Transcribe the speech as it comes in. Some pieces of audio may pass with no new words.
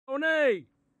Tony!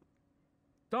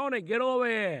 Tony, get over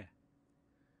here.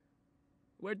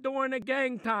 We're doing the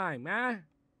gang time, huh?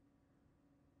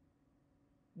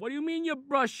 What do you mean you're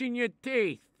brushing your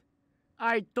teeth?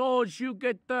 I told you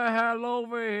get the hell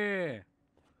over here.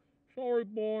 Sorry,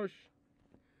 boss.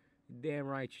 Damn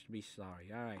right you should be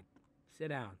sorry. All right, sit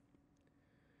down.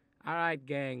 All right,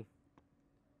 gang.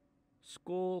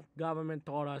 School, government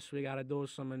taught us we gotta do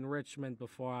some enrichment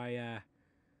before I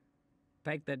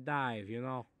take the dive, you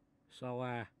know? So,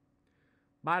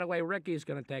 by the way, Ricky's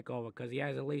gonna take over because he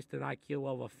has at least an IQ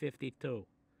over 52.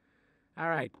 All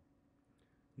right.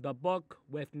 The Book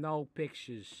with No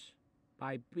Pictures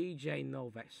by BJ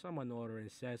Novak. Someone order an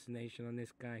assassination on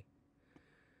this guy.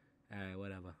 Alright,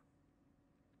 whatever.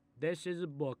 This is a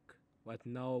book with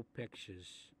no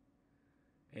pictures.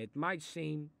 It might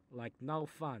seem like no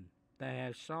fun to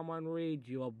have someone read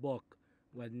you a book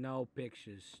with no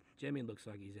pictures. Jimmy looks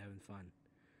like he's having fun.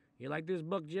 You like this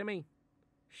book, Jimmy?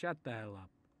 Shut the hell up.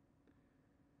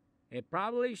 It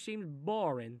probably seems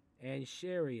boring and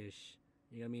serious.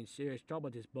 You know what I mean? Serious trouble.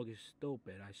 This book is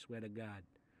stupid, I swear to God.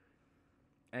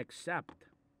 Except,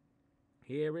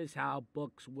 here is how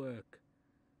books work.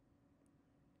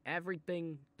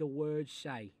 Everything the words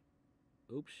say.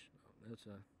 Oops. That's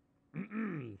a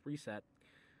reset.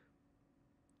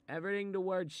 Everything the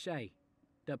words say,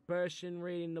 the person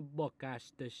reading the book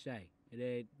has to say.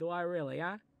 Do I really,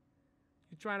 huh?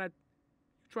 You trying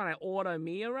to order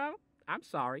me around? I'm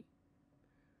sorry.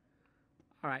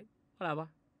 All right, whatever.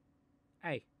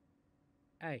 Hey,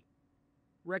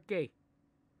 Ricky,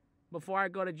 before I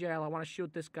go to jail, I want to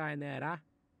shoot this guy in the head, huh?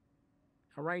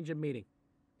 Arrange a meeting.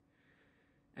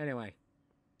 Anyway,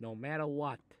 no matter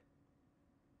what,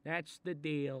 that's the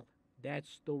deal,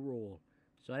 that's the rule.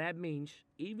 So that means,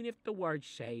 even if the words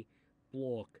say,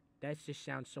 block, that's the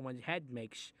sound someone's head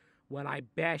makes when I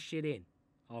bash it in,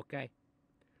 okay?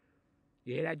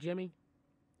 You hear that, Jimmy?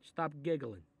 Stop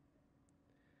giggling.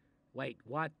 Wait,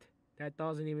 what? That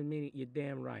doesn't even mean it. You're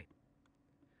damn right.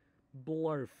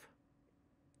 Blurf.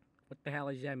 What the hell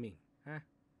does that mean? Huh?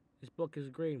 This book is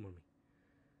agreeing with me.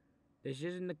 This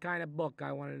isn't the kind of book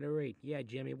I wanted to read. Yeah,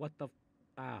 Jimmy, what the...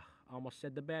 I almost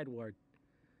said the bad word.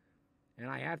 And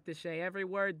I have to say every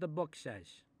word the book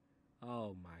says.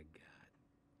 Oh, my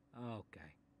God.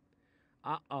 Okay.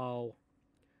 Uh-oh.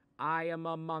 I am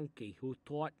a monkey who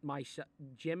taught myself...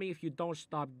 Jimmy, if you don't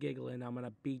stop giggling, I'm going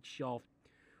to beat you off.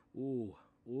 Ooh.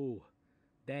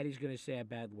 Daddy's going to say a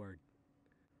bad word.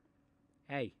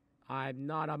 Hey, I'm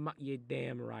not a monkey. You're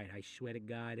damn right. I swear to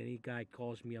God, any guy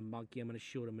calls me a monkey, I'm going to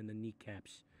shoot him in the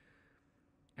kneecaps.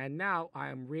 And now I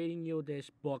am reading you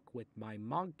this book with my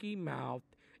monkey mouth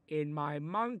in my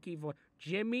monkey voice.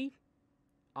 Jimmy,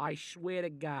 I swear to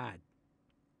God,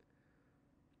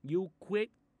 you quit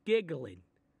giggling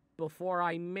before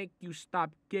I make you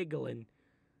stop giggling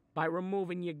by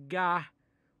removing your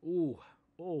Ooh,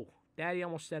 Daddy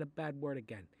almost said a bad word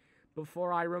again.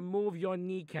 Before I remove your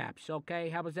kneecaps, okay?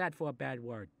 How was that for a bad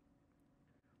word?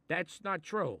 That's not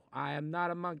true. I am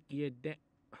not a monkey.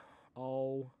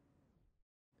 Oh.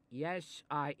 Yes,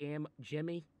 I am,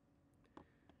 Jimmy.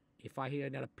 If I hear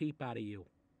another peep out of you.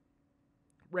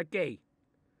 Ricky,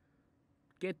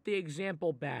 get the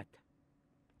example bat.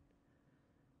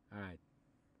 All right.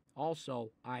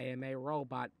 Also, I am a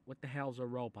robot. What the hell's a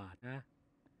robot, huh?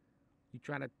 You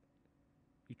trying to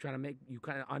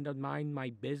undermine my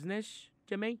business,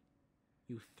 Jimmy?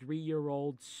 You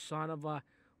 3-year-old son of a...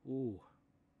 Ooh.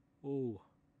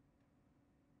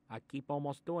 I keep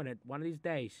almost doing it. One of these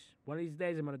days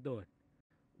I'm going to do it.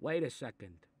 Wait a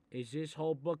second. Is this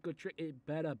whole book a trick? It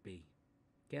better be.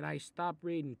 Can I stop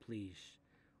reading, please?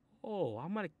 Oh,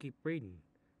 I'm going to keep reading.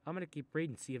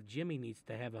 See if Jimmy needs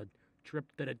to have a trip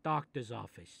to the doctor's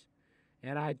office.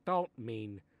 And I don't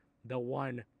mean the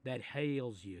one that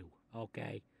hails you,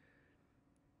 okay?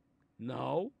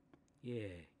 No? Yeah,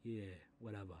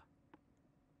 whatever.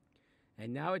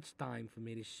 And now it's time for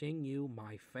me to sing you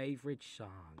my favorite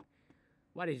song.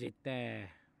 What is it,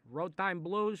 Road Time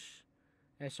Blues?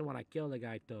 That's the one I killed the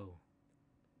guy to.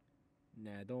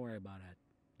 Nah, don't worry about that.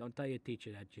 Don't tell your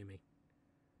teacher that, Jimmy.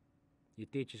 Your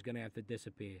teacher's gonna have to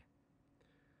disappear.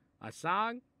 A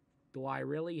song? Do I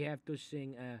really have to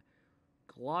sing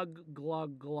Glug,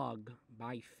 glug, glug,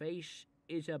 my face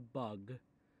is a bug.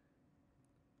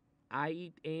 I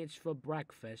eat ants for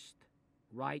breakfast,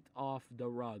 right off the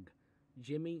rug.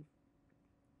 Jimmy,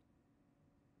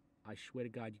 I swear to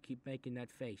God, you keep making that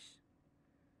face.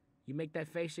 You make that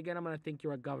face again, I'm going to think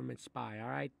you're a government spy, all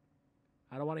right?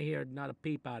 I don't want to hear another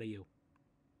peep out of you.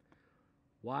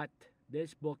 What?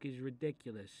 This book is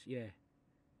ridiculous. Yeah.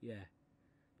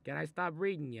 Can I stop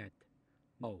reading yet?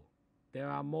 No. There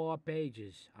are more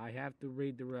pages. I have to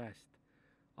read the rest.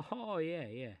 Oh, yeah,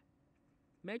 yeah.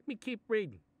 Make me keep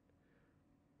reading.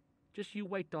 Just you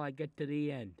wait till I get to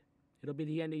the end. It'll be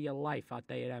the end of your life, I'll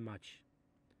tell you that much.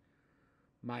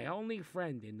 My only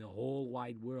friend in the whole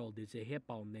wide world is a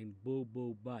hippo named Boo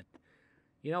Boo Butt.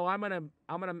 You know, I'm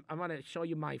gonna show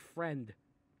you my friend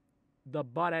the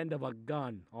butt end of a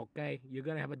gun, okay? You're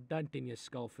gonna have a dent in your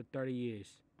skull for 30 years.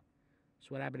 That's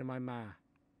what happened to my ma.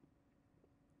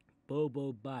 Boo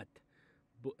Boo Butt.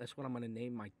 That's what I'm gonna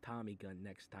name my Tommy gun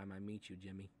next time I meet you,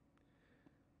 Jimmy.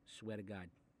 Swear to God.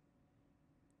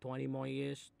 20 more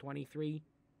years, 23,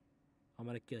 I'm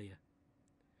gonna kill you.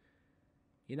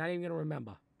 You're not even gonna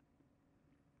remember.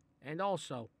 And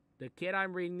also, the kid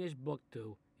I'm reading this book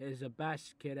to is the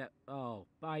best kid at. Oh,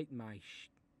 bite my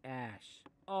ass.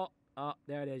 Oh,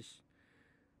 there it is.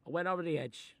 I went over the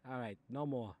edge. All right, no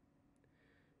more.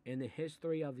 In the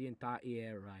history of the entire.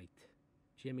 Yeah, right.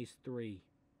 Jimmy's 3.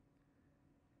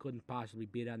 Couldn't possibly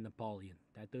beat out Napoleon.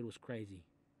 That dude was crazy.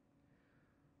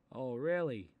 Oh,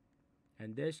 really?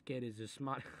 And this kid is a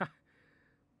smart.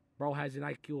 Bro has an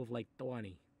IQ of like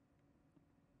 20.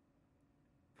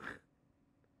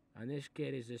 And this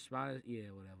kid is the smartest.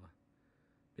 Yeah, whatever.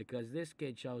 Because this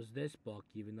kid chose this book,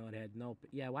 even though it had no.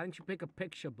 Yeah, why didn't you pick a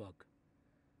picture book?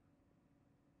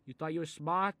 You thought you were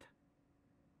smart?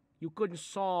 You couldn't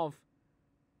solve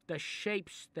the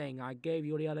shapes thing I gave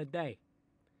you the other day.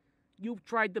 You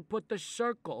tried to put the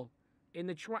circle in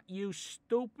the you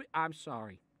stupid. I'm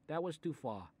sorry. That was too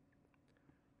far.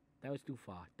 That was too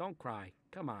far. Don't cry.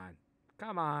 Come on.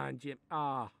 Come on, Jim.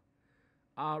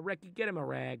 Ricky, get him a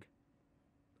rag.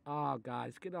 Oh, God.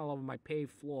 It's getting all over my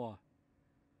paved floor.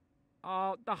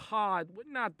 Oh, the hardwood.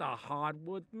 Not the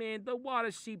hardwood, man. The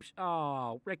water seeps.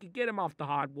 Oh, Ricky, get him off the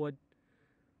hardwood.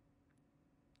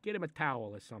 Get him a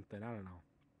towel or something. I don't know.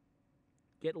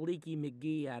 Get Leaky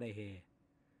McGee out of here.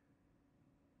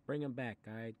 Bring him back,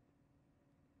 all right?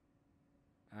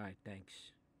 All right, thanks.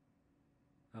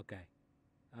 Okay.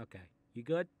 Okay. You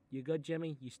good? You good,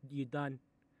 Jimmy? You done?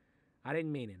 I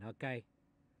didn't mean it, okay?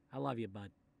 I love you, bud.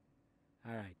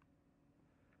 All right.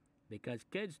 Because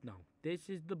kids know this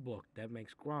is the book that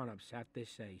makes grown-ups have to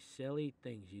say silly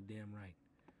things, you damn right.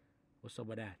 What's up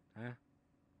with that, huh?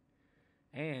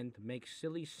 And make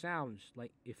silly sounds,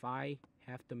 like if I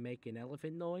have to make an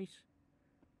elephant noise,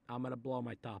 I'm going to blow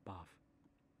my top off.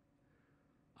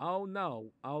 Oh,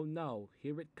 no. Oh, no.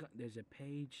 Here it comes. There's a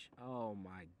page. Oh,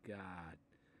 my God.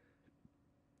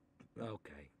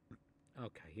 Okay.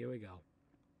 Okay, here we go.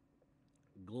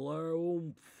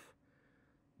 Gloomph.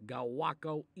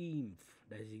 Gawako Eemph.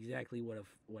 That's exactly what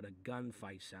a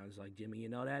gunfight sounds like, Jimmy. You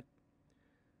know that?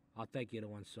 I'll take you to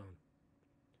one soon.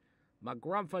 My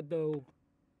grumfado.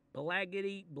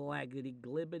 Blaggity, blaggity,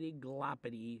 glibbity,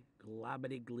 gloppity,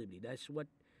 globbity, glibbity. That's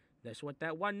what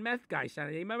that one meth guy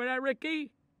sounded. You remember that,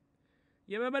 Ricky?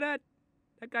 You remember that?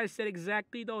 That guy said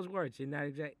exactly those words. In that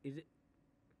exact, is it?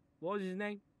 What was his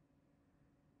name?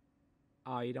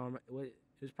 Oh, you don't remember? It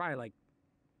was probably like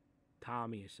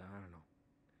Tommy or something. I don't know.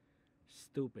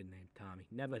 Stupid name, Tommy.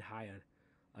 Never hired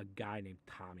a guy named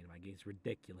Tommy in my game. It's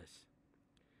ridiculous.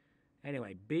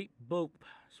 Anyway, beep, boop.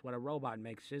 That's what a robot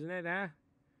makes, isn't it, huh?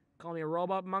 Call me a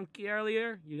robot monkey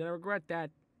earlier? You're gonna regret that.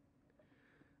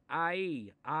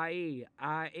 I-E, I-E,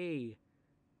 I-E.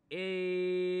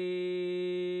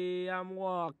 I'm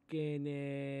walking.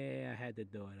 I had to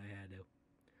do it. I had to.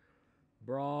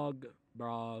 Brog.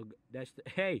 That's the.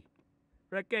 Hey,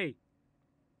 Ricky.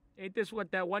 Ain't this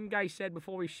what that one guy said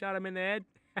before we shot him in the head?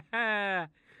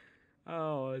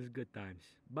 Oh, it was good times.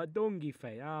 Badungi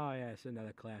Face. Oh, yeah, it's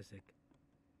another classic.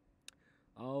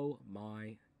 Oh,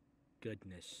 my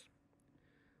goodness.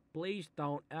 Please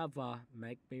don't ever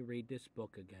make me read this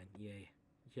book again. Yeah,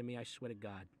 Jimmy, I swear to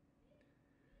God.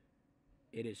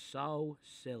 It is so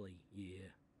silly,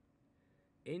 yeah.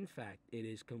 In fact, it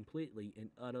is completely and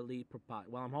utterly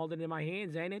preposterous. Well, I'm holding it in my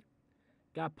hands, ain't it?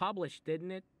 Got published,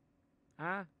 didn't it?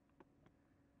 Huh?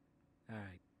 All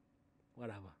right.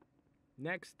 Whatever.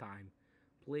 Next time,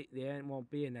 please. There won't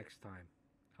be a next time.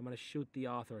 I'm going to shoot the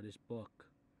author of this book.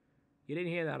 You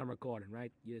didn't hear that on recording,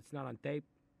 right? It's not on tape?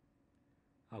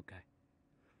 Okay.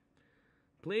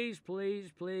 Please,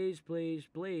 please, please, please,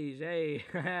 please. Hey,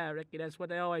 Ricky, that's what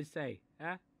they always say.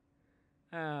 Huh?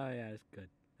 Oh, yeah, that's good.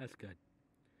 That's good.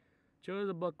 Choose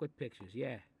a book with pictures.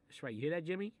 Yeah, that's right. You hear that,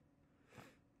 Jimmy?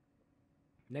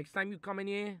 Next time you come in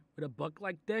here with a book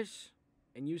like this,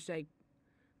 and you say,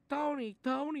 Tony,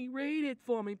 read it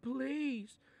for me,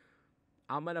 please.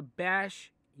 I'm going to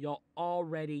bash your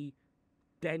already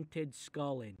dented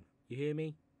skull in. You hear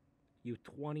me? You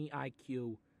 20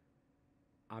 IQ.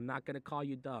 I'm not going to call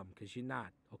you dumb, because you're not,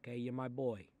 okay? You're my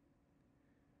boy.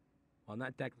 Well,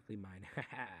 not technically mine.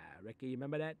 Ricky, you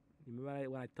remember that? You remember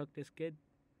when I took this kid?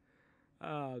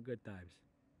 Oh, good times.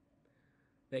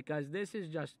 Because this is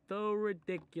just too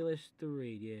ridiculous to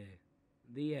read, yeah.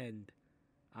 The end.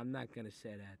 I'm not gonna say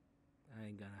that. I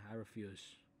ain't gonna. I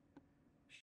refuse.